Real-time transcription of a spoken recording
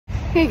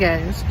Hey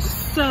guys,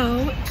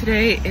 so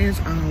today is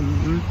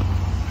dang,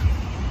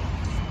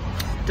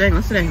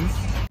 what's today?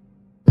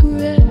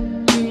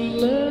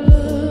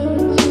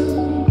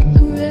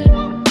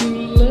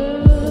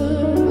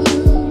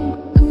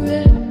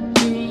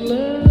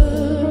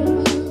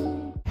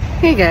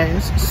 Hey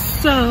guys,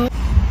 so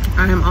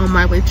I am on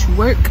my way to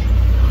work.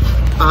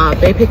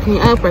 They picked me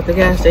up at the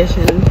gas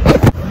station.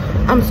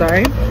 I'm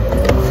sorry,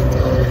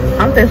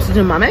 I'm supposed to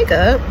do my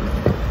makeup.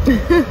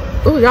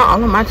 Ooh, y'all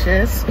all on my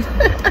chest.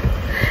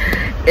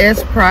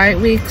 It's Pride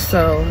Week,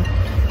 so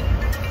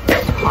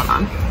hold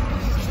on.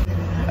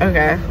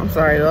 Okay, I'm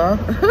sorry y'all.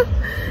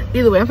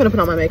 Either way, I'm gonna put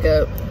on my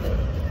makeup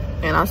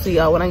and I'll see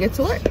y'all when I get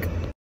to work.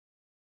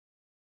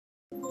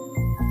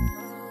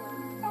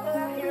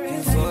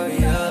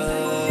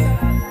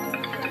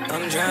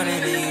 I'm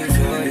drowning in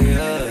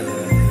euphoria.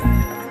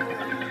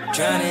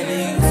 Drowning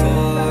in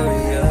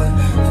euphoria.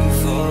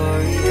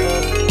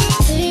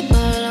 Sleep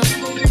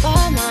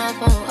on my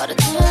phone all the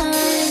time.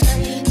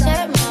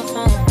 Check my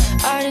phone,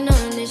 already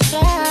knowing this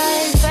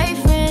drive. Fake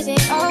friends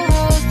ain't old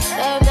hoes,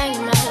 they're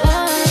banging my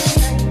line.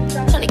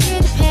 Tryna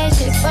get the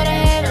patience, but I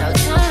have no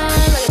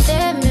time. Like a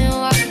dead man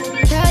walking,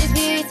 try to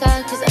be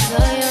thought, cause I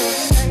love you.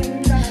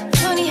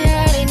 Funny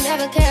how they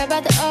never care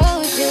about the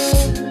old you.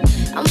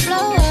 I'm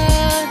blow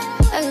up,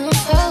 like I'm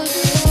supposed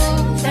to.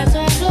 That's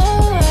why I blow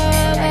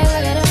up, act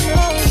like I don't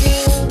know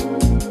you.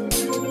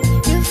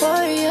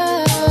 Euphoria,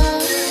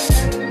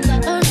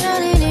 I'm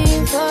drowning in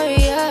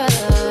euphoria.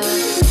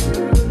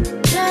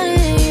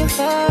 Drowning in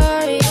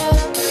euphoria.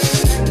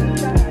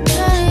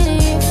 Drowning in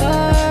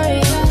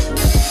euphoria.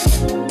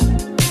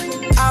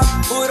 I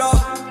put up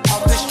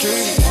off the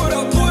street. Put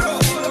up.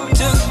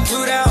 Took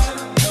 2 down,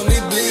 let me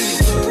bleed.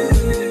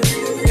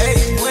 Hey,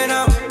 when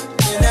I'm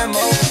in that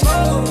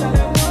mode,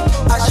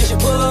 I should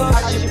pull up.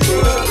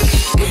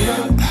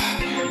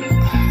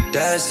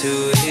 That's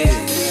too easy.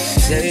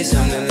 Say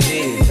something to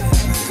me.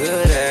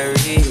 Good at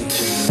reach.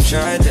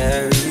 Try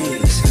that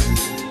reason.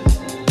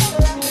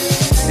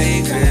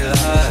 Secret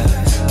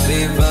lies.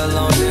 Leave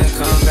alone and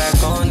come back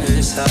on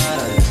this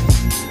side.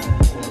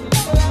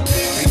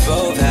 We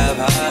both have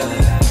high.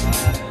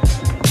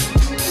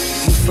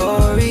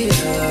 Euphoria.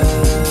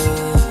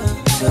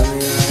 Tell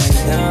me right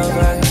now if I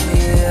can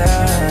get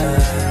out.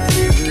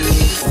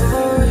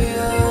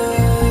 Euphoria.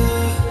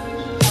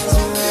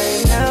 Tell me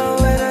right now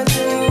when I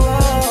do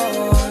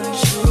want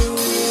you.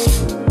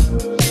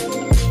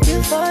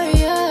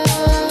 Euphoria.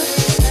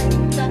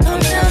 I'm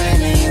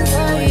drowning in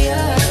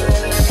euphoria.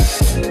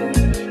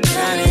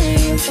 Drowning in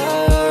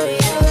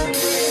euphoria.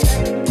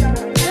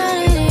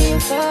 Drowning in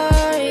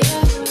euphoria.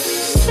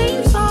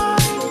 Seems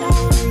like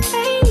I'm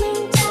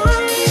failing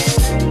time.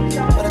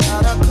 But I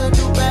thought I could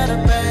do better,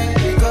 babe.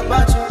 Think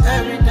about you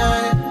every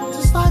day.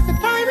 Just like a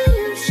diamond,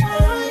 you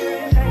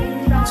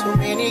shine. Too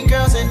many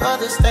girls in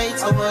other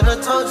states. I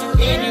would've told you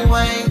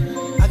anyway.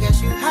 I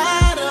guess you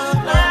had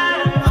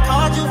enough. I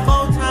called you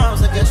 4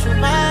 times. I guess you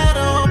mad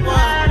or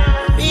what?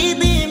 Me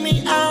being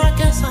me, I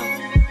guess I'm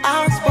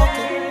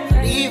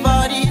outspoken. Leave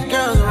all these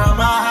girls around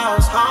my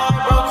house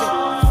heartbroken.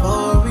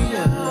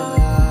 Euphoria.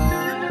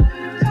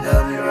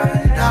 Tell me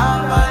right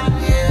now if I can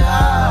get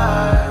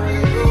high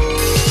with you.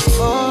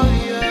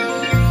 Euphoria.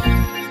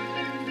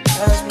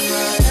 Ask me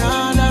right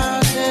now, now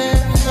I said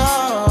it's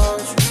all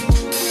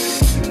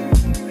true.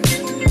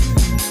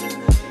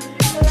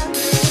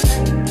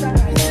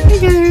 Hey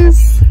guys,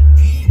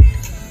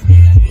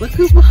 look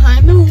who's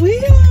behind the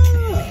wheel.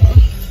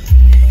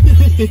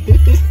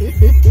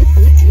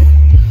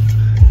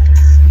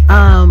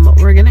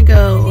 We're gonna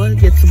go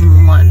get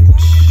some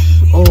lunch,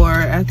 or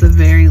at the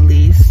very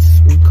least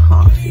some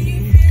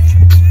coffee.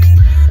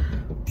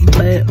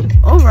 But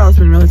overall it's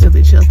been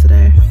relatively chill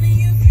today.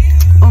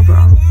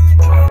 Overall.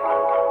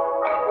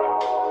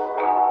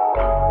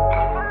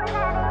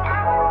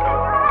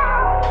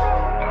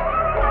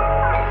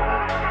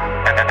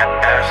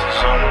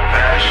 Asses on the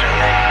passion.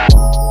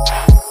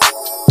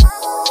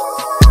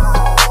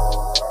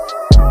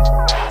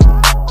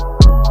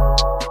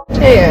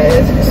 Hey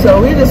guys, so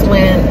we just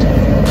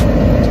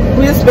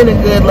spent a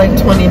good like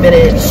 20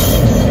 minutes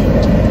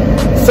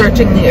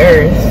searching the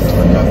earth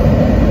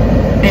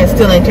and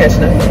still ain't catch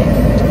nothing.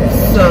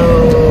 So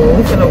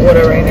we're gonna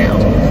order right now.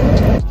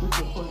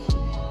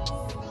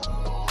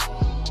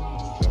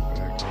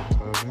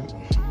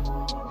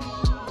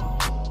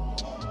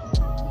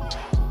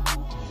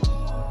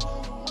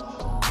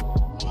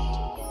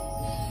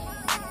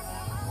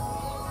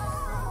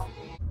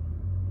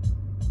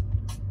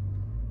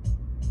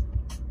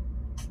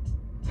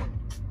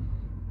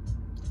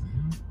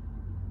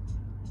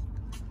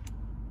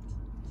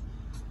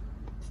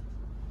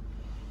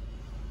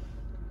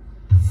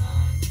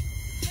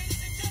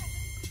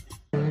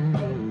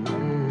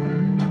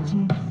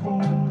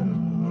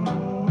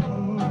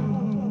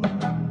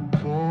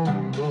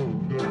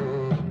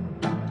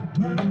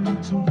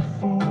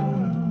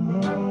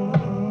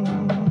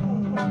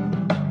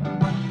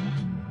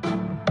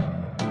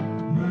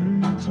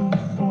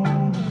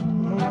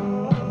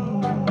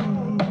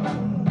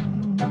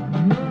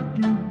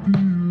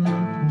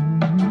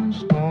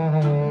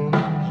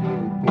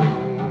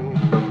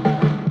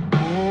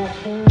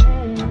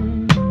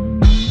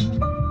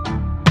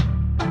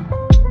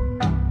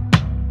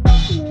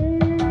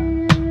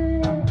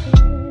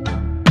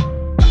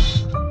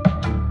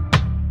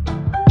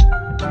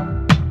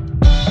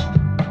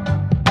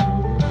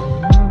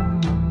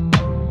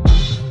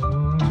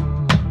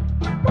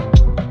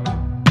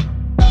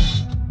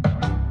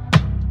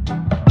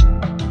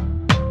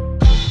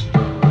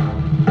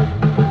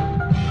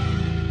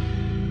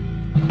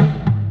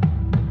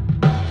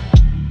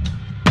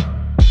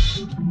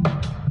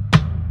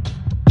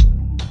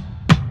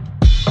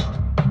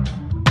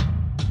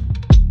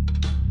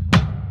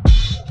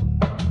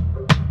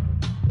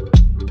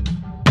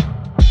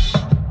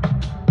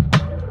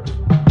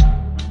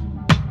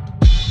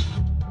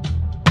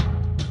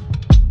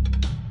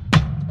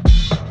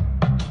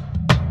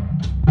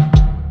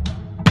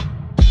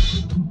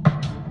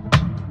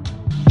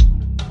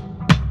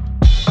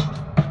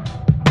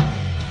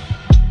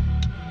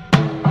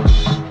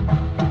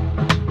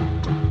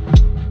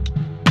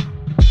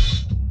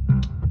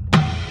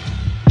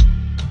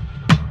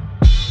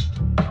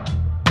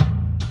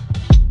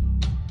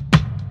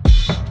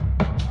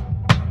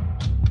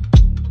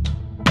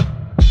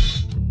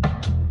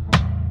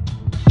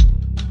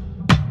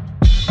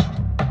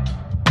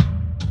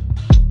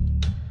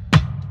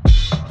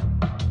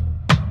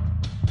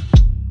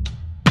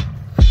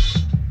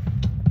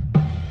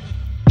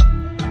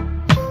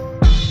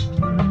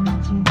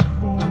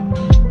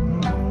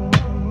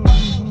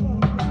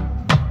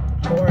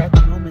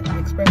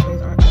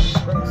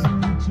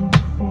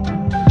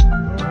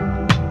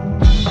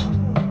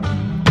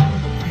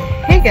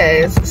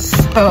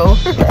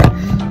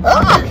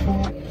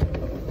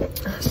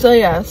 So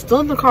yeah,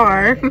 still in the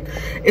car.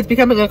 It's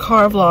becoming a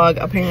car vlog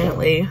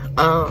apparently.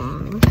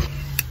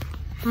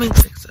 Let me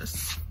fix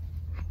this.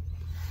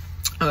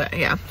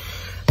 Okay, yeah,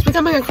 it's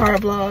becoming a car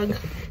vlog.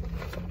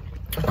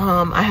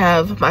 I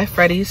have my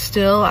Freddy's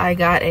still. I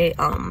got a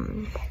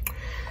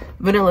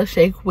vanilla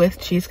shake with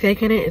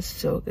cheesecake in it. It's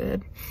so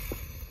good.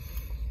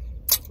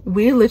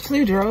 We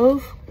literally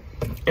drove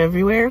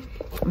everywhere.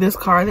 This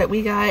car that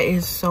we got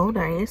is so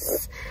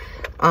nice.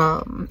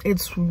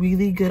 It's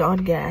really good on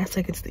gas.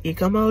 Like, it's the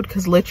eco mode,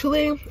 because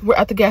literally we're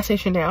at the gas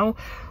station now,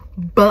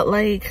 but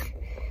like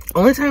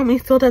only time we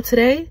filled up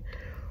today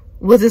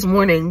was this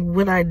morning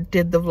when I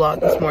did the vlog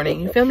this morning,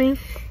 you feel me?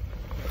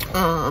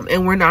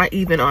 And we're not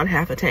even on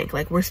half a tank.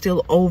 Like, we're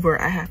still over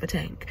a half a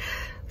tank.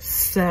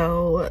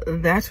 So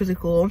that's really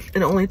cool.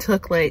 It only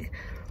took like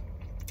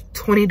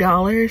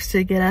 $20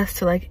 to get us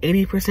to like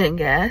 80%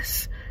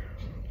 gas,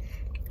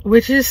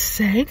 which is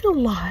saying a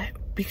lot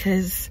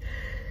because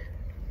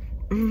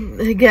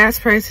the gas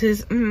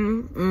prices.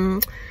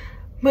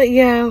 But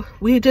yeah,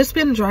 we've just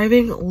been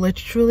driving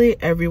literally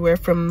everywhere,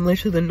 from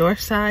literally the north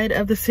side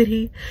of the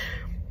city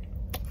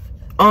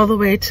all the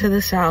way to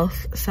the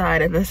south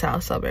side and the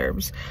south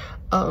suburbs.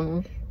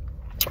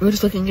 We're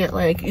just looking at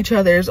like each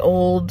other's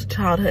old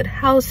childhood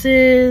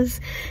houses,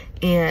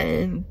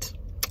 and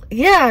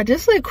yeah,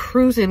 just like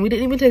cruising. We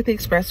didn't even take the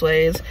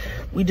expressways.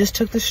 We just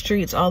took the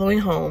streets all the way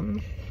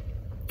home,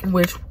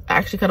 which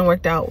actually kind of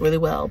worked out really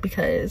well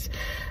because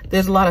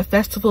there's a lot of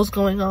festivals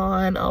going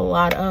on, a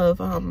lot of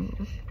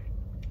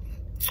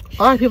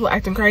people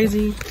acting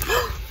crazy.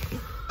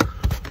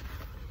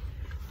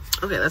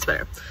 Okay, that's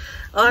better.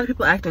 A lot of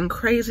people acting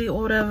crazy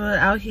or whatever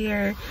out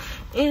here,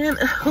 and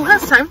who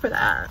has time for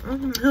that?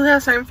 Who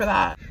has time for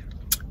that?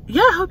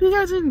 Yeah, I hope you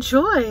guys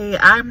enjoy.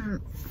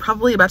 I'm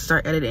probably about to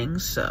start editing,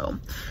 so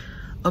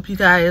hope you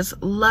guys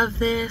love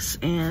this,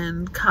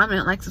 and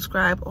comment, like,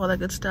 subscribe, all that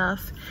good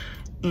stuff.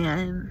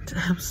 And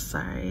I'm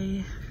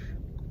sorry,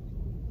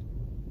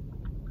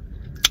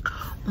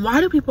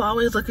 why do people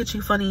always look at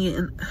you funny?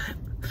 And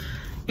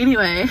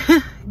anyway,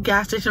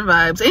 gas station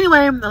vibes. Anyway,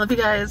 I love you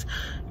guys,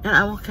 and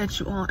I will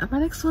catch you all in my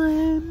next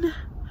one.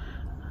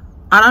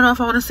 I don't know if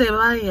I want to say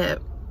bye yet.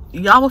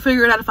 Y'all will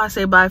figure it out if I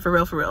say bye for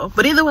real,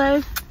 but either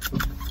way,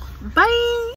 bye.